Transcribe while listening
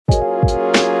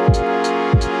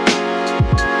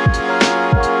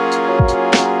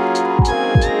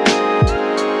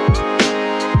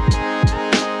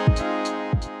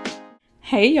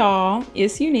Hey y'all,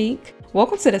 it's Unique.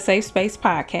 Welcome to the Safe Space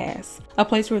Podcast, a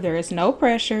place where there is no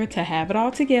pressure to have it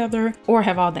all together or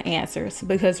have all the answers,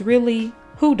 because really,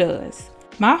 who does?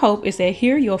 My hope is that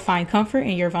here you'll find comfort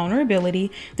in your vulnerability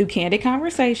through candid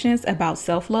conversations about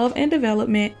self-love and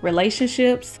development,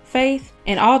 relationships, faith,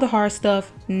 and all the hard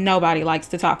stuff nobody likes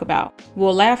to talk about.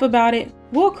 We'll laugh about it,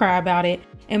 we'll cry about it,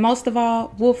 and most of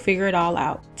all, we'll figure it all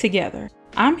out together.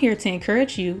 I'm here to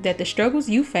encourage you that the struggles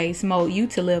you face mold you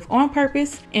to live on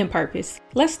purpose, in purpose.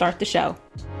 Let's start the show.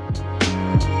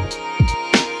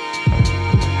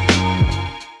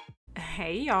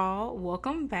 Hey y'all,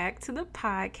 welcome back to the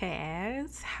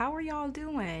podcast. How are y'all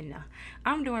doing?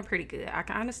 I'm doing pretty good. I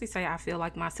can honestly say I feel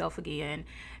like myself again.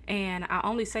 And I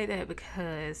only say that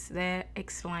because that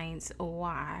explains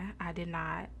why I did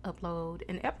not upload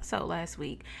an episode last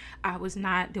week. I was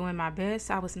not doing my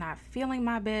best. I was not feeling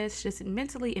my best, just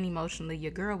mentally and emotionally.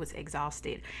 Your girl was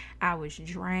exhausted. I was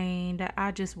drained.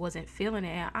 I just wasn't feeling it.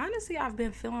 And honestly, I've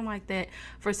been feeling like that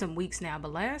for some weeks now.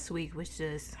 But last week was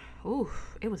just,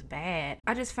 it was bad.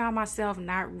 I just found myself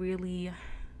not really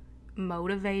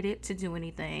motivated to do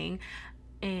anything.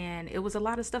 And it was a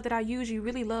lot of stuff that I usually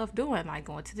really love doing, like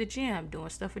going to the gym, doing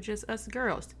stuff with just us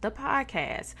girls, the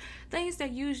podcast, things that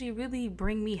usually really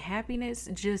bring me happiness.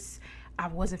 Just, I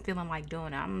wasn't feeling like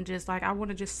doing it. I'm just like, I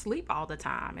want to just sleep all the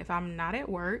time. If I'm not at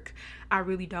work, I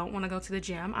really don't want to go to the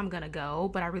gym. I'm going to go,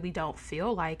 but I really don't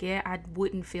feel like it. I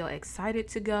wouldn't feel excited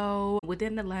to go.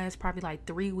 Within the last probably like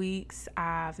 3 weeks,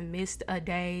 I've missed a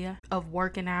day of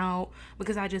working out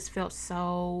because I just felt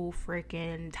so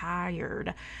freaking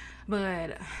tired.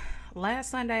 But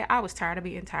last Sunday, I was tired of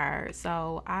being tired.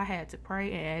 So I had to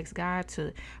pray and ask God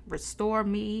to restore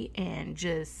me and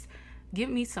just give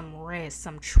me some rest,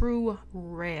 some true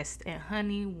rest. And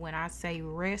honey, when I say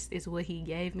rest is what he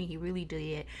gave me, he really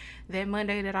did. That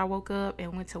Monday that I woke up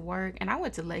and went to work, and I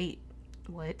went to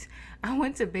I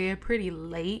went to bed pretty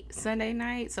late Sunday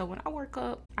night. So when I woke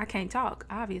up, I can't talk,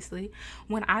 obviously.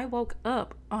 When I woke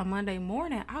up on Monday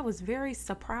morning, I was very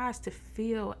surprised to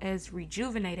feel as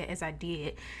rejuvenated as I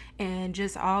did. And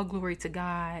just all glory to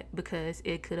God, because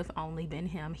it could have only been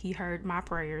him. He heard my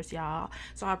prayers, y'all.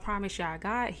 So I promise y'all,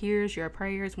 God hears your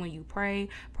prayers when you pray.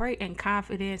 Pray in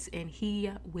confidence, and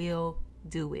he will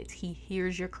do it. He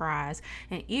hears your cries.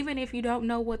 And even if you don't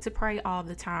know what to pray all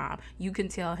the time, you can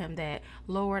tell him that,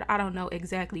 Lord, I don't know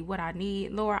exactly what I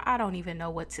need. Lord, I don't even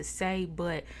know what to say,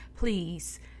 but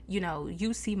please,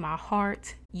 you see my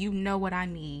heart. You know what I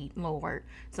need, Lord.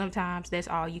 Sometimes that's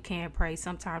all you can pray.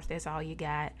 Sometimes that's all you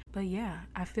got. But yeah,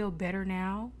 I feel better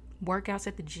now. Workouts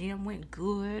at the gym went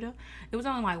good. It was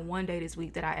only like one day this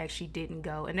week that I actually didn't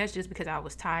go, and that's just because I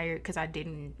was tired, because I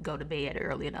didn't go to bed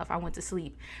early enough. I went to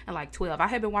sleep at like 12. I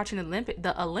had been watching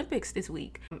the Olympics this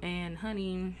week, and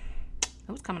honey,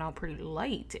 it was coming on pretty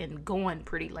late and going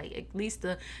pretty late. At least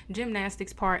the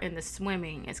gymnastics part and the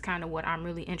swimming is kind of what I'm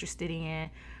really interested in.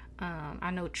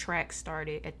 I know track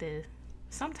started at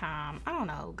sometime, I don't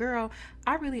know, girl,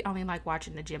 I really only like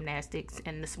watching the gymnastics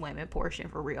and the swimming portion,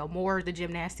 for real, more the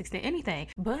gymnastics than anything.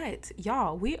 But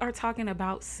y'all, we are talking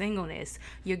about singleness.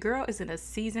 Your girl is in a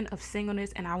season of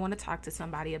singleness, and I want to talk to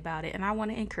somebody about it, and I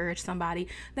want to encourage somebody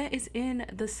that is in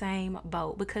the same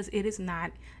boat, because it is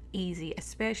not easy,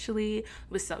 especially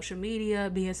with social media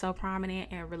being so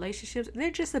prominent, and relationships, they're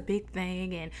just a big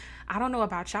thing. And I don't know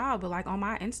about y'all, but like on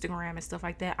my Instagram and stuff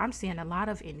like that, I'm seeing a lot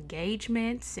of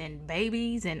engagements and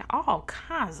babies and all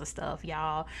kinds of stuff,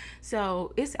 y'all.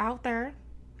 So it's out there,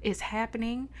 it's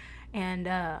happening, and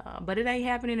but it ain't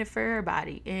happening for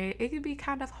everybody, and it can be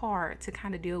kind of hard to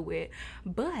kind of deal with.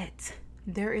 But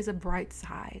there is a bright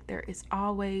side. There is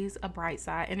always a bright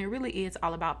side, and it really is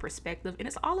all about perspective, and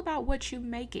it's all about what you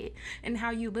make it and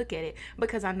how you look at it.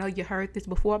 Because I know you heard this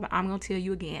before, but I'm gonna tell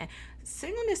you again,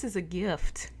 singleness is a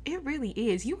gift. It really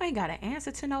is. You ain't gotta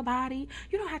answer to nobody.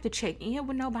 You don't have to check in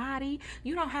with nobody.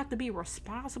 You don't have to be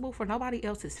responsible for nobody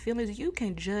else's feelings. You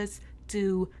can just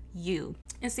do you.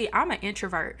 And see, I'm an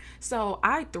introvert, so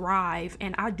I thrive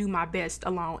and I do my best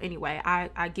alone anyway.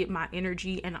 I get my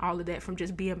energy and all of that from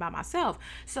just being by myself.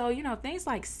 So, things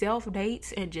like self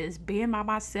dates and just being by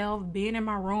myself, being in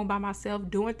my room by myself,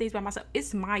 doing things by myself,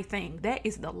 it's my thing. That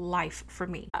is the life for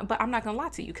me. But I'm not gonna lie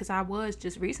to you, because I was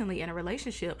just recently in a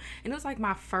relationship, and it was like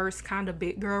my first kind of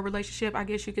big girl relationship, I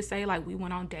guess you could say. Like, we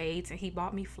went on dates and he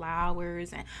bought me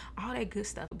flowers and all that good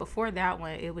stuff. Before that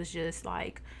one, it was just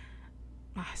like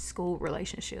my school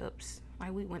relationships.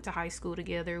 Like, we went to high school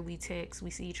together, we text, we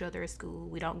see each other at school.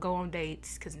 We don't go on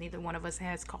dates because neither one of us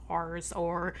has cars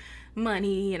or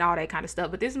money and all that kind of stuff.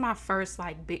 But this is my first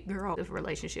like big girl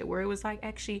relationship where it was like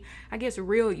actually, I guess,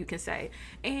 real, you can say.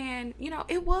 And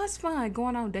it was fun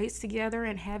going on dates together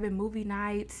and having movie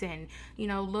nights and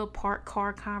little park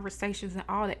car conversations and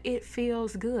all that. It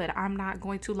feels good. I'm not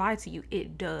going to lie to you,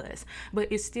 it does.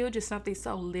 But it's still just something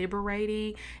so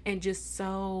liberating and just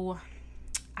so,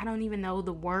 I don't even know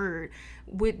the word,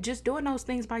 with just doing those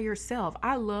things by yourself.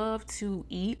 I love to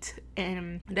eat,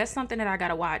 and that's something that I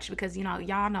gotta watch because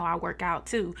y'all know I work out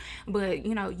too, but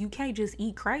you can't just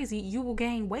eat crazy, you will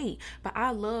gain weight. But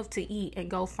I love to eat and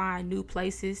go find new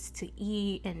places to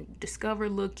eat and discover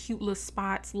little cute little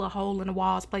spots, little hole in the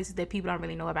walls, places that people don't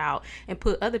really know about, and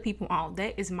put other people on.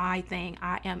 That is my thing.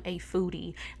 I am a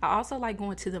foodie. I also like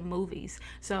going to the movies,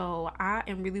 so I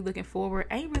am really looking forward.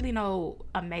 Ain't really no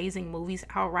amazing movies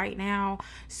out right now,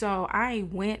 so I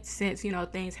went since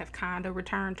things have kind of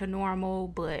returned to normal,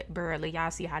 but barely. Y'all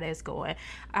see how that's going.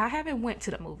 I haven't went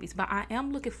to the movies, but I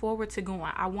am looking forward to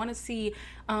going. I want to see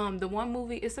the one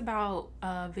movie. It's about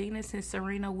Venus and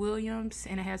Serena Williams,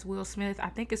 and it has Will Smith. I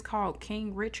think it's called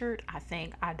King Richard.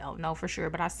 I don't know for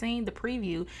sure, but I seen the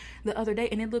preview the other day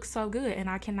and it looks so good, and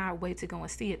I cannot wait to go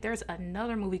and see it. There's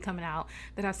another movie coming out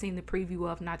that I seen the preview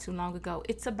of not too long ago.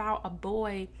 It's about a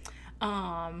boy.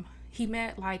 He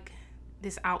met like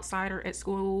this outsider at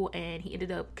school and he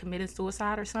ended up committing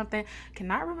suicide or something.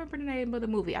 Cannot remember the name of the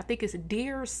movie. I think it's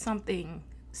Dear something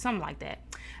like that.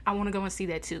 I want to go and see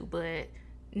that too, but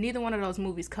neither one of those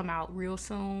movies come out real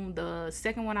soon. The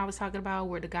second one I was talking about,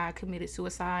 where the guy committed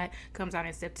suicide, comes out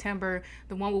in September.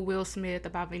 The one with Will Smith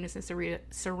about Venus and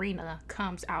Serena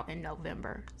comes out in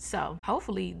November. So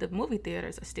hopefully the movie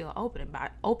theaters are still open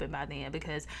by then,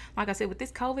 because like I said, with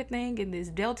this COVID thing and this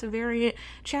Delta variant,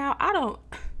 child, I don't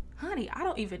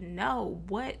even know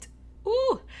what.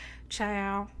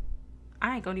 Child,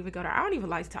 I ain't gonna even go there. I don't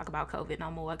even like to talk about COVID no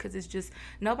more, because it's just,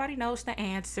 nobody knows the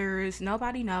answers.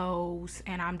 Nobody knows.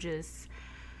 And I'm just,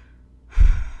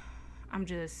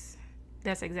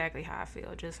 that's exactly how I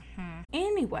feel.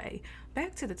 Anyway,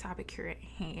 back to the topic here at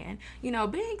hand.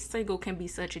 Being single can be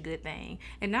such a good thing.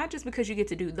 And not just because you get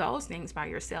to do those things by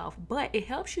yourself, but it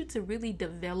helps you to really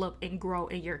develop and grow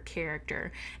in your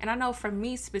character. And I know for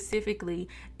me specifically,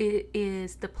 it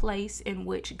is the place in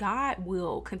which God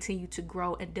will continue to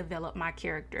grow and develop my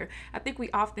character. I think we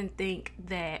often think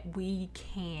that we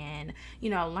can,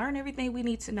 learn everything we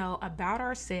need to know about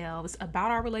ourselves,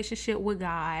 about our relationship with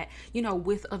God,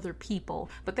 with other people.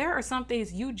 But there are some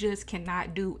things you just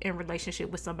cannot do in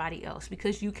relationship with somebody else,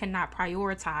 because you cannot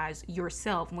prioritize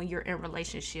yourself when you're in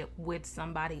relationship with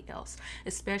somebody else,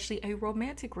 especially a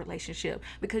romantic relationship,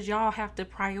 because y'all have to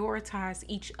prioritize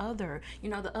each other.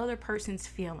 The other person's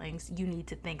feelings you need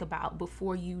to think about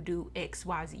before you do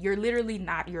XYZ. You're literally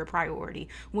not your priority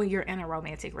when you're in a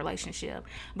romantic relationship.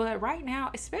 But right now,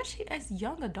 especially as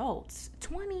young adults,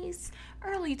 20s,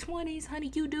 early 20s,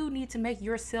 honey, you do need to make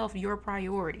yourself your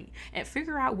priority and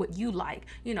figure out what you like.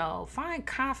 Find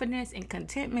confidence and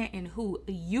contentment in who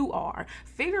you are.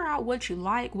 Figure out what you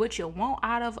like, what you want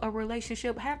out of a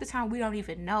relationship. Half the time we don't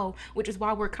even know, which is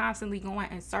why we're constantly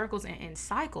going in circles and in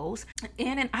cycles,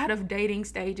 in and out of dating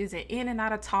stages and in and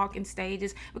out of talking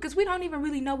stages, because we don't even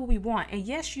really know what we want. And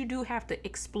yes, you do have to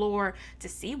explore to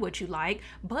see what you like,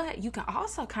 but you can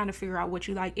also kind of figure out what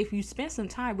you like if you spend some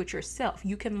time with yourself.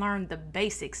 You can learn the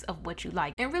basics of what you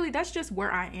like. And really, that's just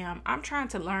where I am. I'm trying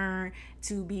to learn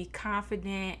to be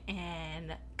confident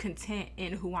and content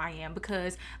in who I am,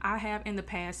 because I have in the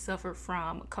past suffered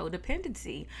from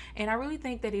codependency, and I really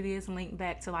think that it is linked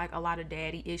back to like a lot of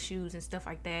daddy issues and stuff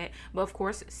like that. But of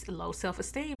course, low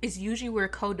self-esteem is usually where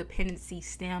codependency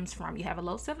stems from. You have a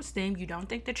low self-esteem, you don't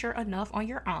think that you're enough on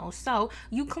your own, so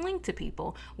you cling to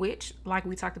people, which, like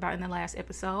we talked about in the last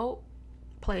episode,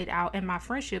 played out in my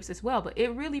friendships as well, but it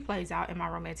really plays out in my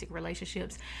romantic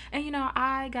relationships. And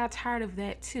I got tired of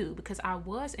that too, because I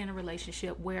was in a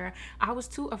relationship where I was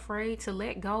too afraid to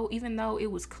let go, even though it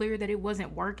was clear that it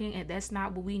wasn't working and that's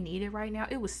not what we needed right now.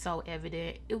 It was so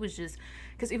evident. It was just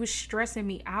because it was stressing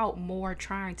me out more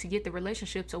trying to get the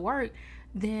relationship to work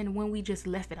than when we just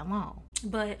left it alone.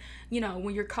 But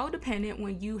when you're codependent,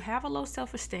 when you have a low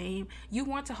self-esteem, you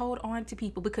want to hold on to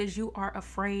people because you are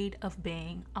afraid of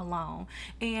being alone.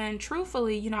 And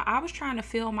truthfully, I was trying to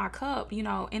fill my cup,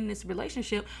 in this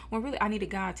relationship, when really I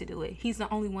needed God to do it. He's the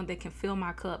only one that can fill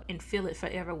my cup and fill it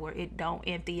forever, where it don't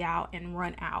empty out and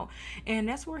run out. And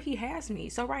that's where he has me.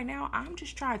 So right now, I'm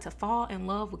just trying to fall in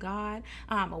love with God.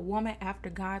 I'm a woman after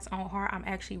God's own heart. I'm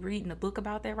actually reading a book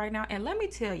about that right now. And let me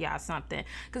tell y'all something.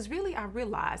 dating. Because really, I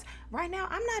realize right now,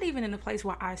 I'm not even in a place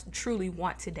where I truly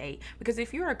want to date. Because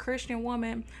if you're a Christian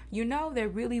woman, you know that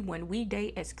really when we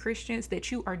date as Christians,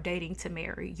 that you are dating to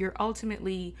marry. You're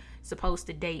ultimately supposed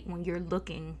to date when you're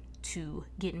looking to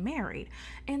get married.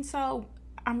 And so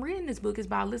I'm reading this book. It's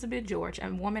by Elizabeth George, a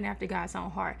woman after God's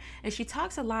own heart. And she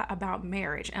talks a lot about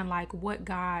marriage and like what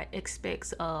God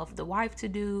expects of the wife to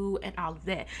do and all of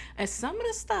that. And some of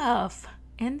the stuff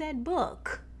in that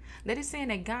book that is saying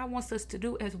that God wants us to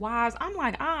do as wives, I'm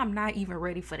like, I'm not even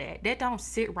ready for that. That don't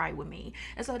sit right with me.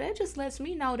 And so that just lets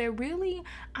me know that really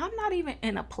I'm not even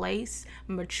in a place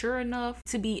mature enough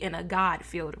to be in a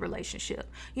God-filled relationship.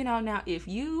 Now if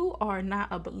you are not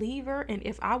a believer and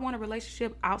if I want a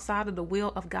relationship outside of the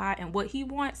will of God and what he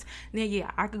wants, then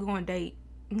yeah, I could go and date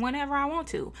whenever I want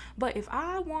to. But if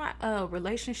I want a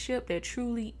relationship that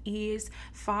truly is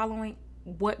following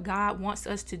what God wants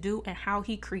us to do and how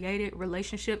he created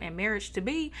relationship and marriage to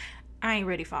be, I ain't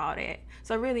ready for all that.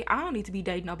 So really, I don't need to be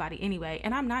dating nobody anyway.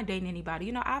 And I'm not dating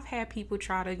anybody. I've had people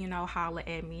try to, holler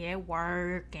at me at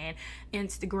work and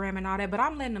Instagram and all that, but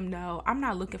I'm letting them know I'm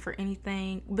not looking for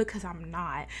anything because I'm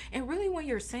not. And really, when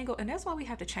you're single, and that's why we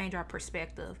have to change our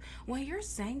perspective. When you're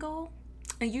single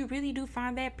and you really do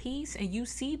find that peace and you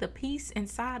see the peace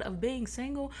inside of being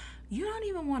single, you don't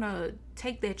even want to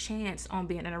take that chance on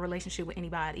being in a relationship with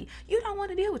anybody. You don't want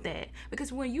to deal with that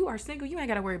because when you are single, you ain't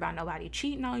got to worry about nobody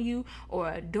cheating on you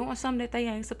or doing something that they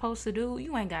ain't supposed to do.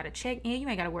 You ain't got to check in. You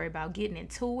ain't got to worry about getting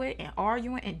into it and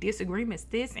arguing and disagreements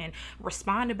and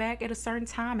responding back at a certain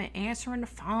time and answering the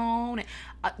phone.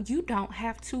 You don't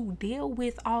have to deal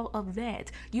with all of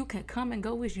that. You can come and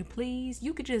go as you please.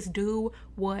 You could just do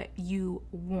what you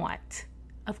want.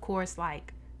 Of course,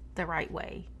 like the right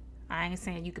way. I ain't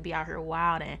saying you could be out here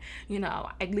wild and,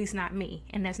 at least not me.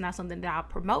 And that's not something that I'll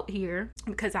promote here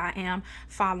because I am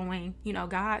following,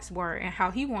 God's word and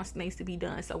how he wants things to be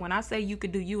done. So when I say you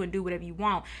could do you and do whatever you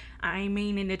want, I ain't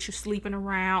meaning that you're sleeping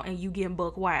around and you getting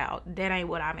buck wild. That ain't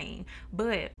what I mean.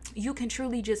 But you can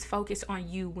truly just focus on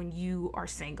you when you are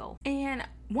single. And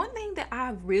one thing that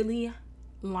I really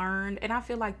learned, and I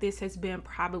feel like this has been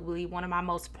probably one of my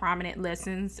most prominent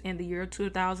lessons in the year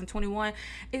 2021,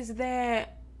 is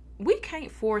that we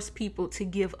can't force people to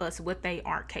give us what they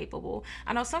aren't capable.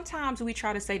 I know sometimes we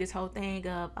try to say this whole thing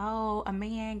of, oh, a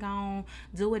man gonna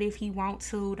do it if he want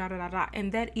to, da da da da.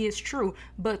 And that is true.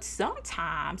 But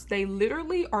sometimes they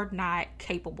literally are not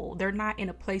capable. They're not in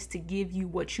a place to give you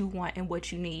what you want and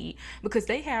what you need because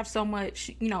they have so much,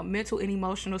 mental and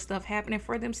emotional stuff happening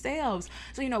for themselves.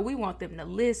 So, we want them to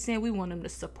listen. We want them to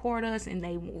support us and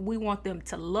we want them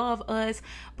to love us.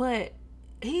 But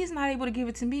he's not able to give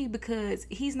it to me because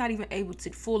he's not even able to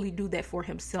fully do that for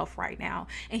himself right now.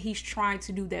 And he's trying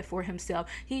to do that for himself.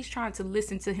 He's trying to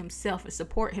listen to himself and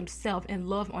support himself and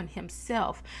love on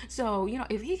himself. So,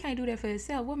 if he can't do that for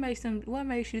himself, what makes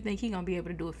you think he's going to be able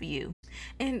to do it for you?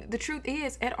 And the truth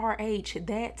is, at our age,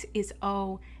 that is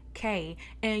okay.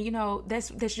 And that's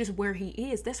just where he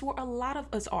is. That's where a lot of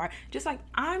us are. Just like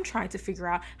I'm trying to figure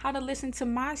out how to listen to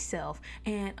myself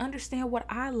and understand what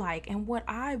I like and what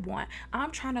I want.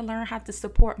 I'm trying to learn how to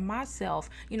support myself,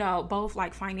 both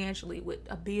like financially with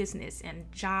a business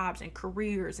and jobs and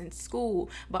careers and school,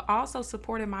 but also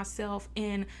supporting myself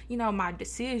in, my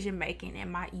decision making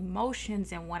and my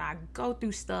emotions and when I go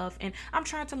through stuff. And I'm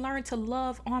trying to learn to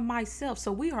love on myself.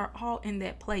 So we are all in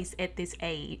that place at this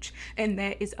age, and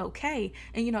that is okay.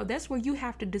 And that's where you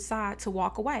have to decide to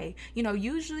walk away.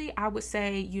 Usually I would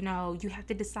say, you have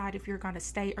to decide if you're going to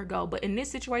stay or go. But in this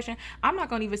situation, I'm not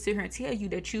going to even sit here and tell you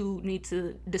that you need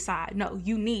to decide. No,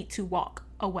 you need to walk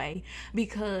away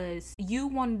because you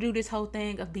want to do this whole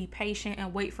thing of be patient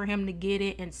and wait for him to get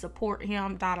it and support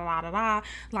him, da da da da da.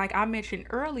 Like I mentioned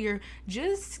earlier,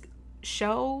 just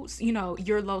shows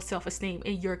your low self-esteem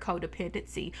and your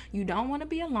codependency. You don't want to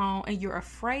be alone and you're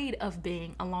afraid of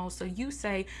being alone, so you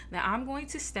say that I'm going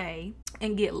to stay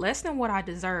and get less than what I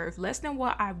deserve, less than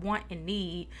what I want and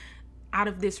need out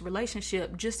of this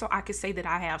relationship just so I can say that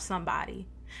I have somebody.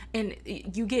 And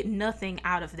you get nothing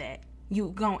out of that. You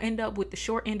gonna end up with the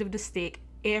short end of the stick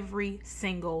every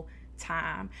single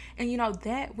time. And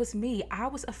that was me. I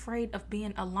was afraid of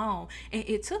being alone, and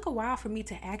it took a while for me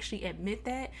to actually admit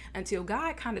that until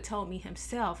God kind of told me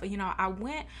himself. I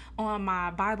went on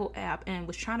my Bible app and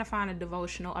was trying to find a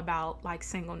devotional about like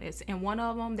singleness, and one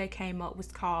of them that came up was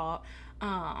called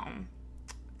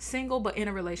single but in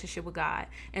a relationship with God.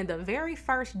 And the very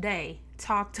first day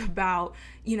talked about,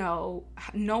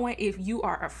 knowing if you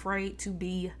are afraid to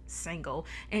be single.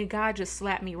 And God just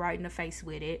slapped me right in the face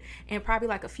with it. And probably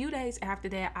like a few days after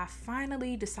that, I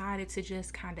finally decided to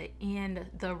just kind of end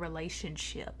the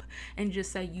relationship and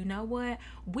just say, you know what?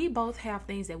 We both have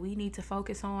things that we need to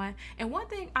focus on. And one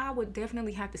thing I would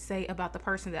definitely have to say about the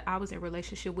person that I was in a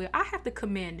relationship with, I have to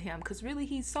commend him, because really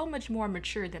he's so much more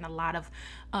mature than a lot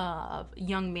of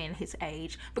young men his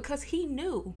age, because he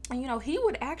knew. And he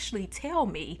would actually tell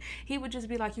me, he would just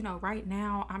be like, right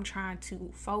now I'm trying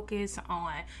to focus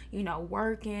on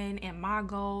working and my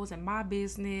goals and my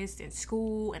business and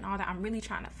school and all that. I'm really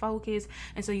trying to focus,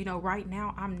 and so right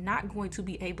now I'm not going to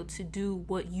be able to do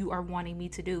what you are wanting me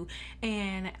to do.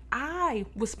 And I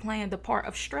was playing the part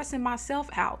of stressing myself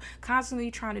out,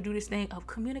 constantly trying to do this thing of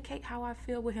communicate how I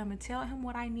feel with him and tell him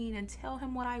what I need and tell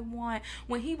him what I want,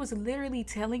 when he was literally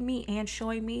telling me and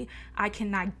showing me, I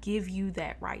cannot give you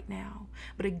that right now.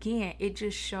 But again, it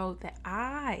just showed that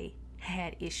I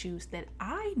had issues that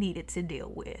I needed to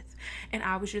deal with. And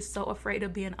I was just so afraid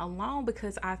of being alone,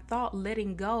 because I thought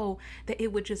letting go, that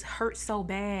it would just hurt so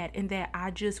bad and that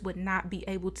I just would not be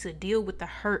able to deal with the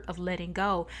hurt of letting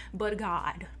go. But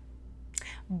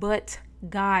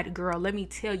God, girl, let me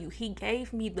tell you, he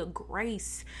gave me the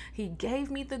grace. He gave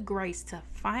me the grace to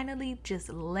finally just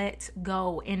let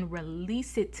go and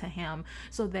release it to him,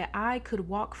 so that I could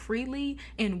walk freely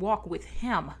and walk with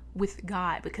him, with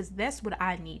God, because that's what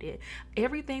I needed.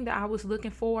 Everything that I was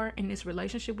looking for in this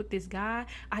relationship with this guy,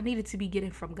 I needed to be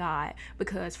getting from God,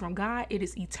 because from God, it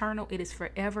is eternal. It is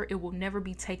forever. It will never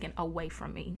be taken away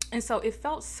from me. And so it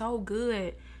felt so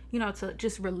good, to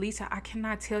just release it. I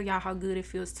cannot tell y'all how good it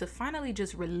feels to finally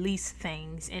just release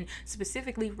things, and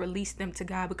specifically release them to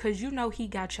God, because he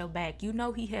got your back.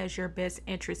 He has your best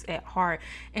interest at heart,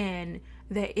 and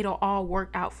that it'll all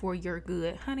work out for your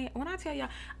good. Honey, when I tell y'all,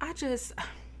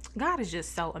 God is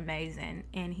just so amazing,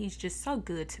 and he's just so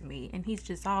good to me, and he's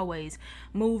just always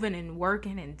moving and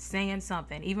working and saying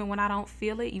something, even when I don't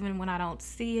feel it, even when I don't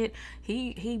see it.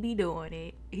 He be doing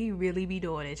it. He really be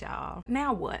doing it, y'all.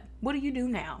 Now what do you do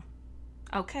now?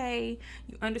 Okay,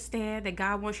 you understand that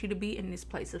God wants you to be in this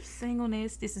place of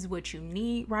singleness. This is what you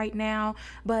need right now,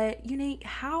 but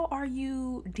how are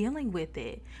you dealing with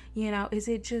it? Is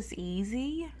it just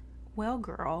easy? Well,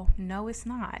 girl, no, it's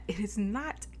not. It is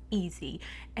not easy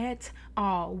at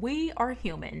all. We are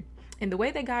human. And the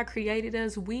way that God created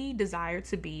us, we desire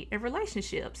to be in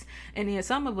relationships. And then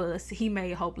some of us, he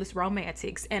made hopeless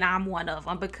romantics. And I'm one of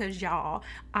them, because y'all,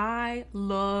 I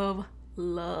love.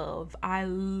 I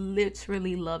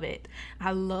literally love it.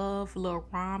 I love little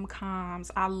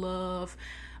rom-coms. I love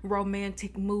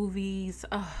romantic movies.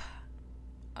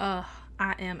 I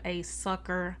am a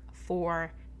sucker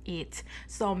for it.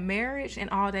 So marriage and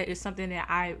all that is something that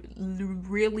I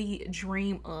really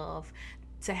dream of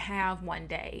to have one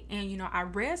day. And I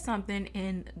read something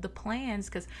in the plans,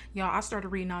 because I started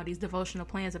reading all these devotional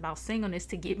plans about singleness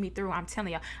to get me through. I'm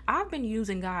telling y'all, I've been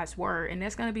using God's word, and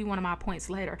that's going to be one of my points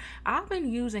later. I've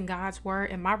been using God's word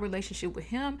and my relationship with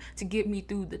him to get me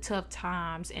through the tough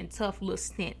times and tough little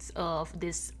stints of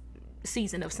this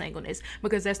season of singleness,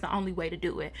 because that's the only way to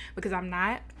do it. Because I'm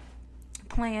not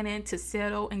planning to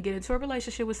settle and get into a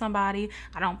relationship with somebody.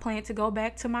 I don't plan to go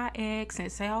back to my ex and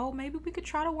say, oh, maybe we could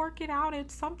try to work it out and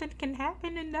something can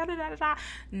happen and da da da da.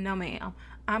 No, ma'am.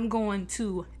 I'm going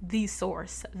to the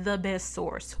source, the best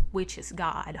source, which is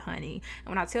God, honey. And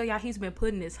when I tell y'all, he's been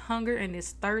putting this hunger and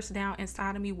this thirst down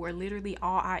inside of me, where literally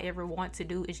all I ever want to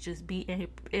do is just be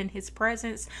in his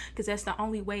presence, because that's the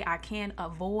only way I can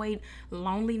avoid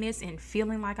loneliness and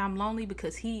feeling like I'm lonely,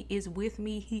 because he is with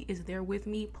me. He is there with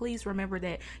me. Please remember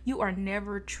that you are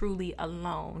never truly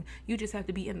alone. You just have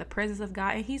to be in the presence of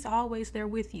God, and he's always there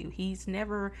with you. He's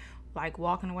never like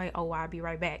walking away, oh, I'll be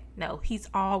right back. No, he's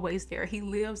always there. He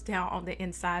lives down on the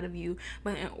inside of you.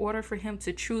 But in order for him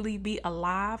to truly be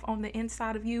alive on the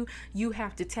inside of you, you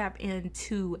have to tap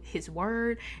into his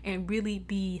word and really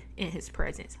be in his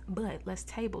presence. But let's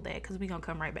table that, because we're going to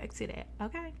come right back to that.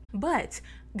 Okay. But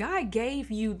God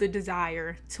gave you the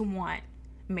desire to want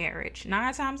marriage.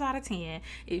 9 times out of 10,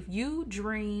 if you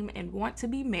dream and want to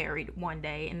be married one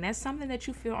day, and that's something that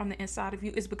you feel on the inside of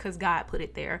you, is because God put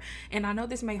it there. And I know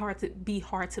this may be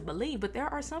hard to believe, but there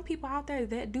are some people out there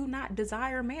that do not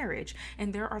desire marriage,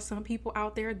 and there are some people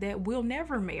out there that will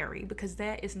never marry, because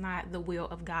that is not the will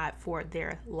of God for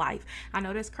their life. I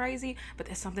know that's crazy, but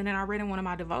that's something that I read in one of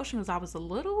my devotionals. I was a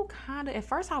little at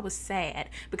first I was sad,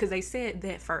 because they said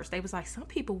that first. They was like, some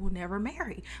people will never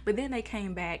marry, but then they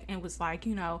came back and was like,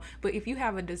 but if you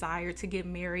have a desire to get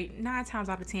married, 9 times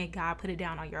out of 10, God put it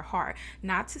down on your heart.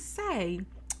 Not to say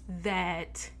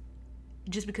that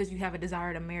just because you have a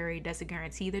desire to marry doesn't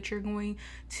guarantee that you're going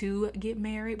to get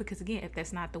married, because again, if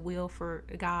that's not the will for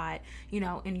God,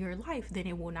 in your life, then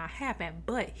it will not happen.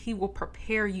 But he will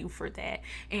prepare you for that.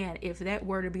 And if that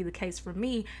were to be the case for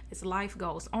me, as life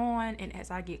goes on and as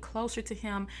I get closer to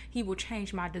him, he will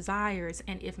change my desires.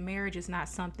 And if marriage is not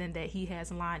something that he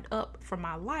has lined up for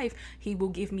my life, he will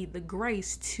give me the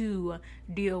grace to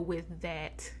deal with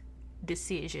that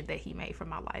decision that he made for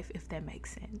my life, if that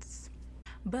makes sense.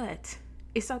 But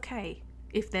it's okay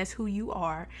if that's who you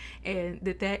are and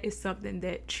that is something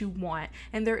that you want.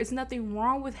 And there is nothing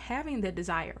wrong with having that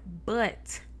desire.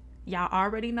 But y'all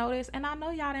already know this, and I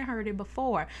know y'all done heard it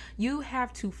before. You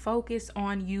have to focus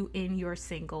on you in your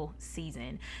single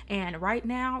season. And right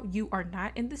now, you are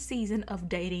not in the season of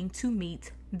dating to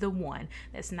meet the one.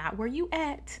 That's not where you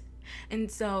at. And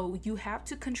so you have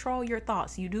to control your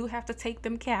thoughts. You do have to take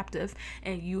them captive,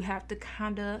 and you have to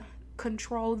kind of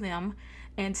control them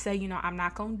and say, I'm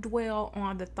not going to dwell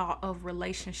on the thought of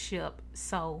relationship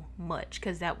so much,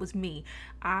 because that was me.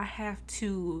 I have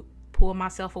to pull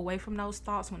myself away from those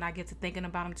thoughts when I get to thinking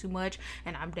about them too much,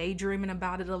 and I'm daydreaming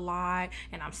about it a lot,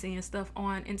 and I'm seeing stuff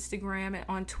on Instagram and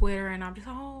on Twitter, and I'm just,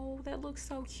 oh, that looks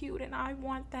so cute, and I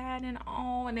want that, and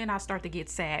then I start to get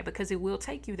sad, because it will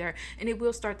take you there, and it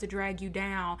will start to drag you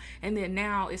down. And then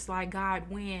now it's like, God,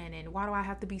 when, and why do I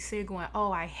have to be single, and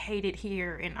oh, I hate it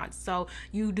here. And so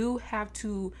you do have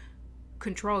to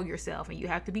control yourself, and you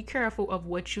have to be careful of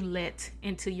what you let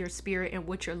into your spirit and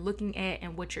what you're looking at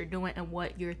and what you're doing and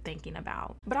what you're thinking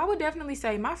about. But I would definitely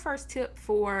say my first tip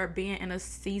for being in a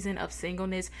season of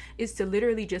singleness is to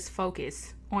literally just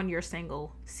focus on your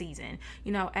single season.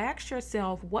 Ask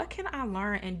yourself, what can I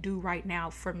learn and do right now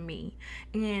for me?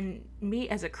 And me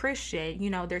as a Christian,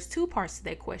 there's two parts to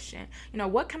that question.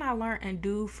 What can I learn and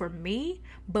do for me?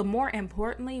 But more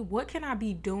importantly, what can I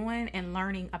be doing and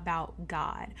learning about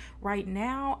God? Right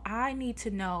now, I need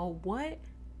to know, what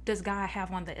does God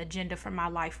have on the agenda for my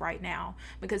life right now?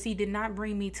 Because he did not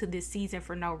bring me to this season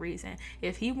for no reason.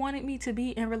 If he wanted me to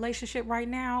be in relationship right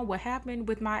now, what happened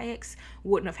with my ex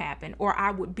wouldn't have happened, or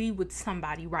I would be with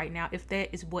somebody right now if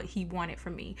that is what he wanted for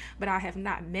me. But I have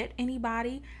not met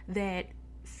anybody that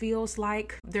feels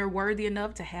like they're worthy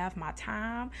enough to have my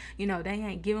time. They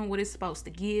ain't giving what it's supposed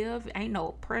to give. Ain't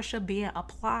no pressure being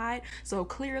applied. So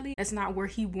clearly that's not where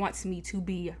he wants me to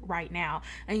be right now.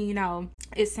 And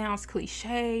it sounds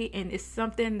cliche, and it's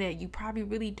something that you probably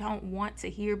really don't want to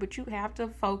hear, but you have to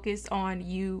focus on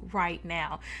you right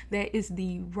now. That is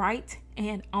the right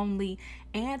and only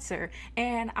answer.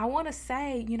 And I want to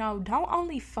say, don't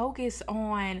only focus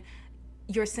on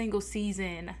your single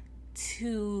season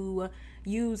to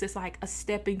use as like a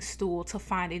stepping stool to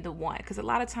finding the one, because a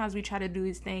lot of times we try to do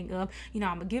this thing of, I'm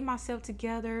gonna get myself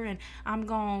together and I'm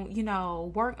gonna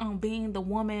work on being the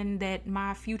woman that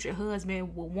my future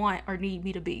husband will want or need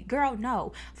me to be. Girl,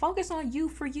 no, focus on you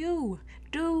for you.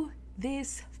 Do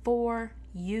this for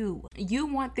you. You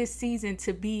want this season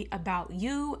to be about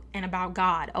you and about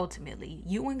God. Ultimately,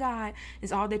 you and God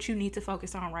is all that you need to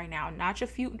focus on right now, not your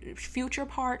future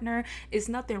partner. It's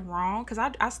nothing wrong, because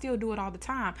I still do it all the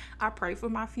time. I pray for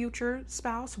my future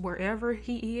spouse, wherever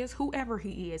he is, whoever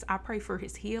he is. I pray for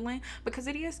his healing, because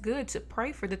it is good to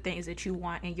pray for the things that you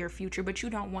want in your future, but you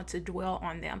don't want to dwell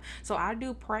on them. So I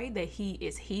do pray that he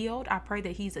is healed. I pray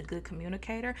that he's a good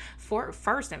communicator.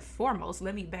 First and foremost,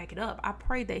 let me back it up. I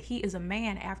pray that he is a man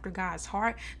after God's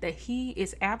heart, that he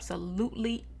is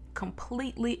absolutely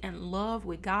completely in love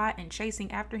with God and chasing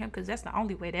after him, because that's the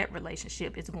only way that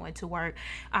relationship is going to work.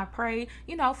 I pray,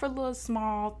 for little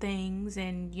small things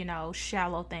and,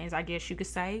 shallow things, I guess you could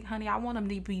say. Honey, I want him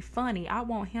to be funny. I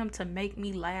want him to make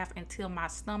me laugh until my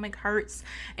stomach hurts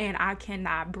and I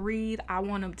cannot breathe. I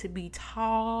want him to be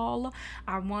tall.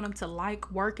 I want him to like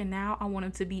working out. I want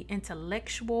him to be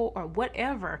intellectual or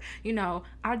whatever.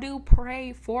 I do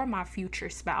pray for my future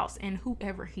spouse and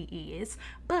whoever he is,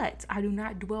 but I do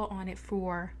not dwell on it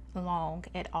for long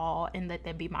at all and let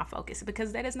that be my focus,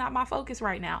 because that is not my focus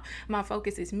right now. My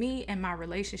focus is me and my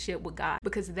relationship with God,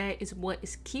 because that is what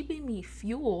is keeping me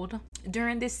fueled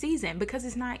during this season, because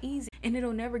it's not easy and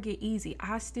it'll never get easy.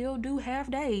 I still do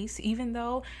have days, even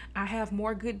though I have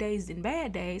more good days than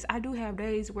bad days. I do have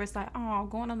days where it's like, oh,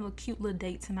 going on a cute little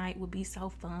date tonight would be so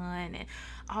fun, and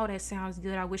oh, that sounds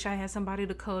good. I wish I had somebody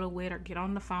to cuddle with or get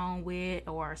on the phone with,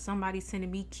 or somebody sending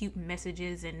me cute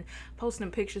messages and posting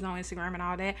pictures on Instagram and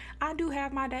all that. I do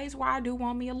have my days where I do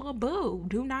want me a little boo.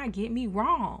 Do not get me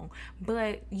wrong.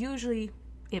 But usually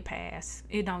it pass.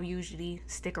 It don't usually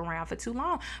stick around for too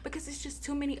long, because it's just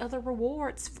too many other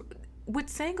rewards with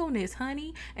singleness,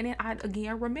 honey. And then I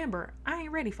again remember, I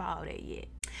ain't ready for all that yet.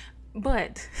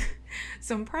 But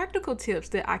some practical tips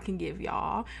that I can give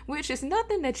y'all, which is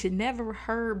nothing that you never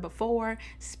heard before: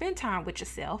 spend time with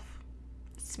yourself.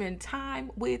 Spend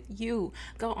time with you.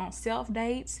 Go on self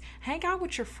dates. Hang out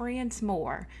with your friends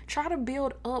more. Try to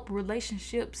build up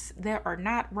relationships that are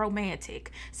not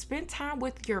romantic. Spend time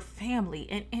with your family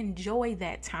and enjoy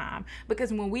that time.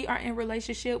 Because when we are in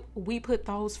relationship, we put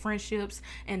those friendships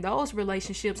and those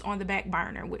relationships on the back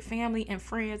burner. With family and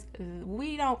friends,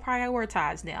 we don't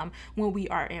prioritize them when we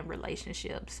are in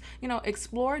relationships.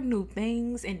 Explore new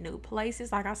things and new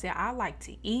places. Like I said, I like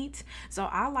to eat. So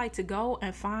I like to go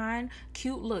and find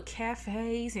cute little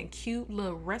cafes and cute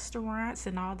little restaurants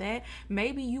and all that.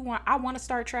 Maybe I want to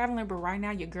start traveling, but right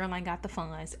now your girl ain't got the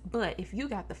funds. But if you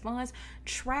got the funds,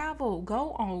 travel,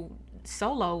 go on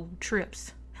solo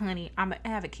trips. Honey, I'm an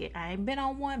advocate. I ain't been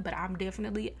on one, but I'm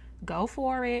definitely go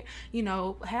for it.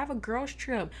 Have a girls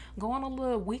trip. Go on a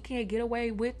little weekend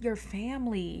getaway with your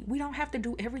family. We don't have to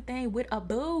do everything with a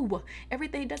boo.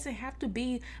 Everything doesn't have to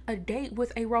be a date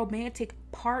with a romantic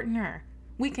partner.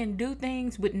 We can do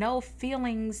things with no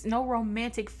feelings, no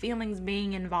romantic feelings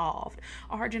being involved.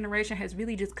 Our generation has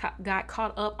really just got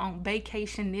caught up on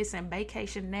vacation this and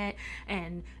vacation that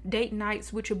and date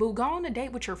nights with your boo. Go on a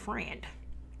date with your friend.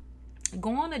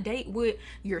 Go on a date with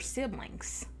your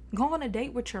siblings. Go on a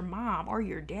date with your mom or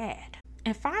your dad.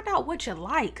 And find out what you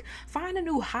like. Find a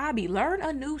new hobby. Learn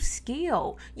a new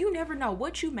skill. You never know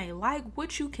what you may like,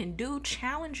 what you can do.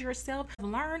 Challenge yourself.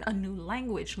 Learn a new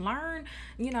language. Learn,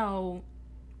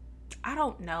 I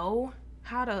don't know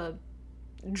how to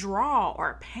draw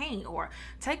or paint, or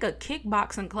take a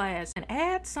kickboxing class and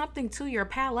add something to your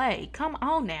palette. Come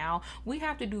on now. We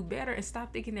have to do better and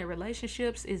stop thinking that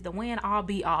relationships is the win all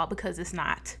be all, because it's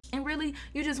not. And really,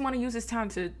 you just want to use this time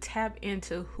to tap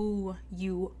into who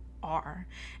you are.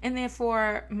 And then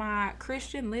for my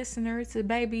Christian listeners,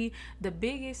 baby, the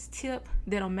biggest tip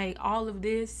that'll make all of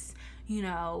this,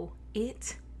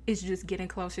 it is just getting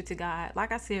closer to God.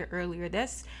 Like I said earlier,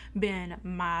 that's been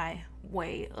my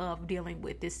way of dealing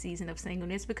with this season of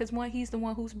singleness, because he's the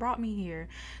one who's brought me here.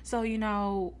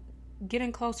 So,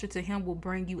 getting closer to him will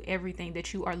bring you everything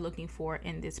that you are looking for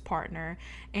in this partner,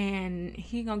 and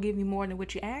he gonna give you more than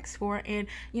what you ask for. And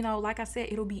like I said,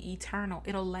 it'll be eternal.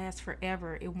 It'll last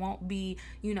forever. It won't be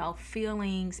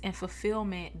feelings and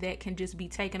fulfillment that can just be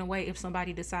taken away if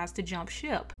somebody decides to jump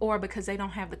ship, or because they don't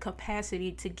have the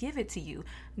capacity to give it to you.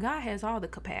 God has all the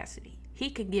capacity. He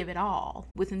can give it all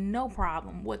with no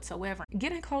problem whatsoever.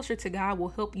 Getting closer to God will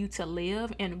help you to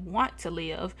live and want to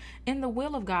live in the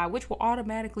will of God, which will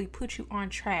automatically put you on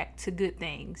track to good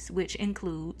things, which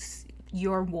includes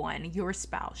your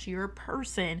spouse, your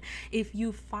person. If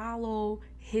you follow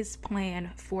his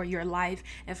plan for your life,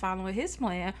 and following his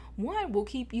plan, one will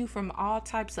keep you from all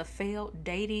types of failed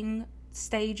dating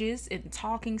stages and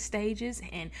talking stages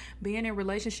and being in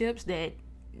relationships that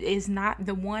is not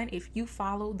the one. If you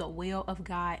follow the will of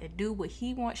God and do what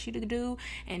he wants you to do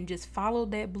and just follow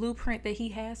that blueprint that he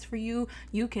has for you,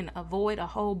 you can avoid a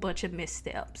whole bunch of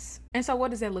missteps. And so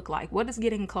what does that look like? What does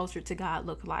getting closer to God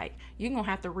look like? You're going to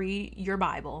have to read your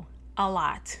Bible a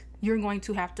lot. You're going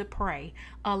to have to pray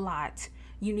a lot.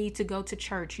 You need to go to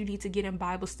church. You need to get in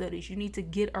Bible studies. You need to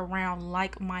get around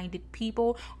like-minded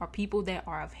people, or people that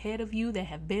are ahead of you, that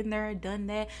have been there, done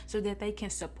that, so that they can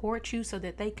support you, so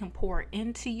that they can pour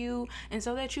into you, and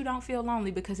so that you don't feel lonely,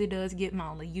 because it does get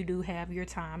lonely. You do have your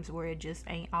times where it just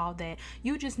ain't all that.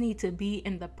 You just need to be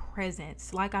in the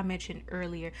presence. Like I mentioned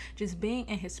earlier, just being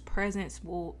in his presence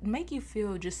will make you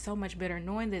feel just so much better,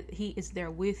 knowing that he is there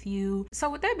with you.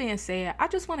 So with that being said, I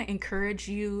just want to encourage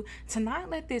you to not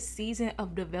let this season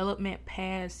of development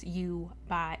pass you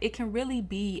by. It can really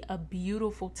be a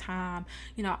beautiful time.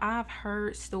 I've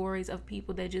heard stories of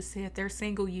people that just said their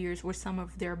single years were some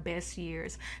of their best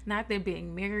years. Not that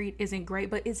being married isn't great,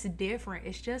 but it's different.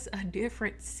 It's just a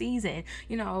different season.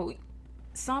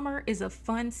 Summer is a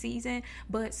fun season,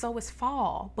 but so is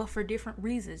fall, but for different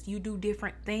reasons. You do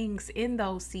different things in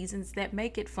those seasons that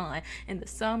make it fun. In the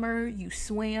summer, you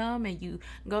swim and you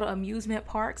go to amusement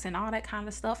parks and all that kind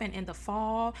of stuff. And in the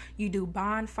fall, you do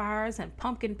bonfires and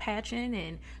pumpkin patching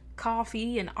and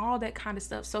coffee and all that kind of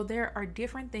stuff. So there are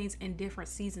different things in different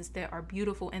seasons that are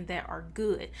beautiful and that are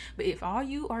good. But if all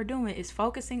you are doing is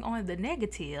focusing on the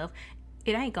negative,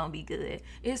 it ain't gonna be good.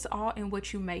 It's all in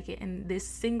what you make it. And this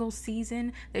single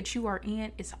season that you are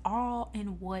in, it's all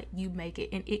in what you make it.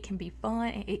 And it can be fun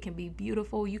and it can be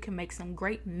beautiful. You can make some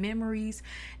great memories,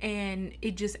 and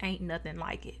it just ain't nothing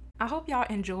like it. I hope y'all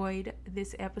enjoyed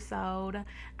this episode.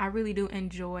 I really do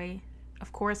enjoy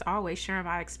of course, always sharing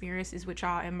my experiences with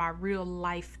y'all and my real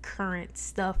life current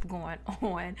stuff going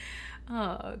on.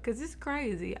 Cause it's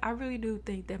crazy. I really do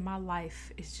think that my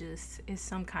life is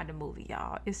some kind of movie,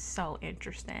 y'all. It's so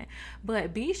interesting.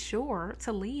 But be sure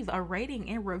to leave a rating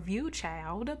and review,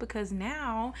 child, because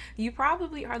now you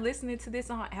probably are listening to this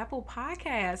on Apple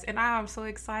Podcasts. And I am so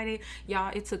excited.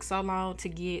 Y'all, it took so long to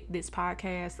get this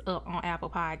podcast up on Apple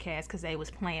Podcasts because they was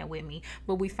playing with me.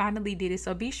 But we finally did it.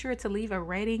 So be sure to leave a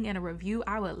rating and a review.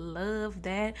 I would love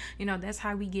that. That's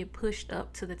how we get pushed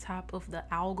up to the top of the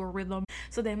algorithm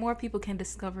so that more people can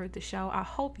discover the show. I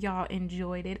hope y'all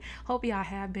enjoyed it. Hope y'all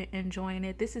have been enjoying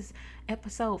it. This is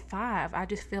episode 5. I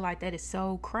just feel like that is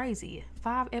so crazy.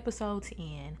 5 episodes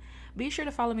in. Be sure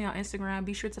to follow me on Instagram.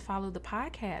 Be sure to follow the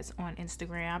podcast on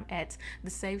Instagram at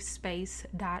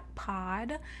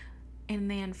thesafespace.pod. And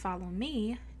then follow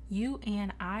me, UNII.QUEE.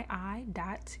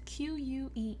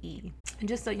 And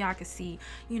just so y'all can see,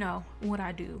 what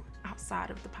I do outside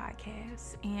of the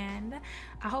podcast. And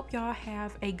I hope y'all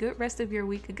have a good rest of your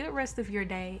week, a good rest of your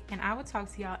day. And I will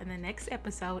talk to y'all in the next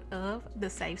episode of The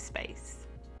Safe Space.